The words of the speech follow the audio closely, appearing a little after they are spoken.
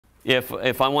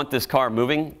If I want this car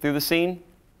moving through the scene,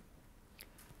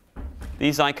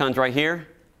 these icons right here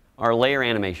are layer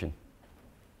animation.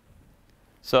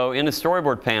 So in the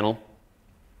storyboard panel,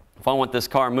 if I want this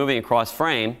car moving across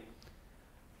frame,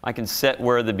 I can set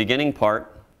where the beginning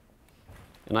part,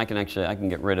 and I can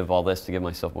get rid of all this to give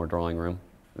myself more drawing room.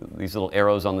 These little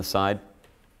arrows on the side,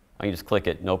 I can just click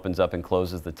it and opens up and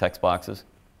closes the text boxes.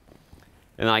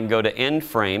 And I can go to end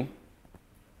frame.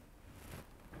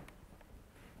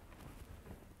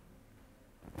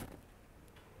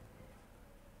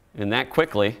 And that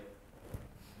quickly,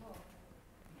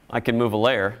 I can move a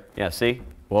layer. Yeah, see?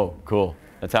 Whoa, cool.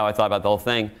 That's how I thought about the whole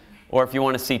thing. Or if you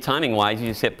want to see timing-wise, you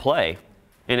just hit play,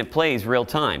 and it plays real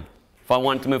time. If I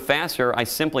want it to move faster, I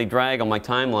simply drag on my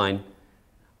timeline.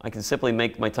 I can simply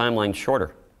make my timeline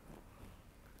shorter.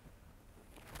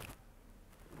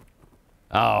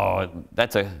 Oh,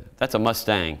 that's a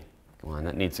Mustang. Come on,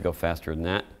 that needs to go faster than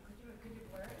that. Could you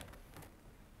blur it?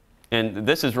 And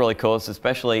this is really cool,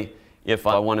 especially if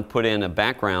I want to put in a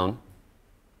background.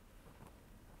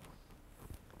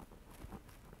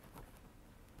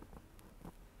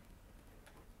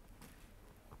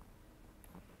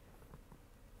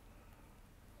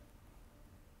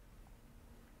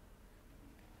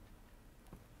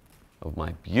 Of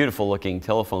my beautiful looking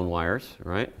telephone wires,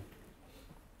 right?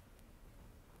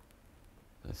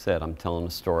 As I said, I'm telling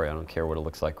a story. I don't care what it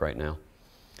looks like right now.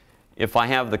 If I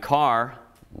have the car,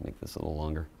 let me make this a little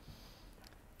longer.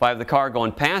 If I have the car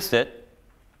going past it,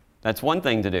 that's one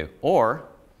thing to do. Or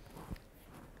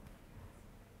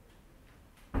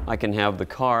I can have the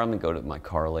car, let me go to my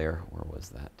car layer. Where was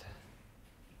that?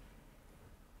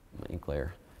 My ink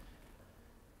layer.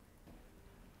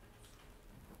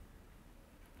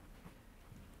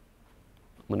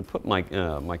 I'm going to put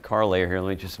my car layer here. Let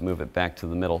me just move it back to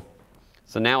the middle.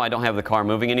 So now I don't have the car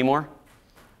moving anymore,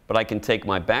 but I can take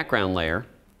my background layer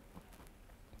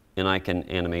and I can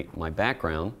animate my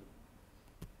background.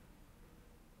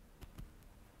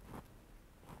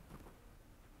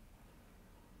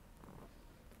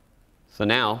 So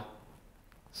now,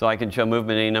 I can show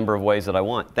movement any number of ways that I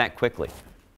want that quickly.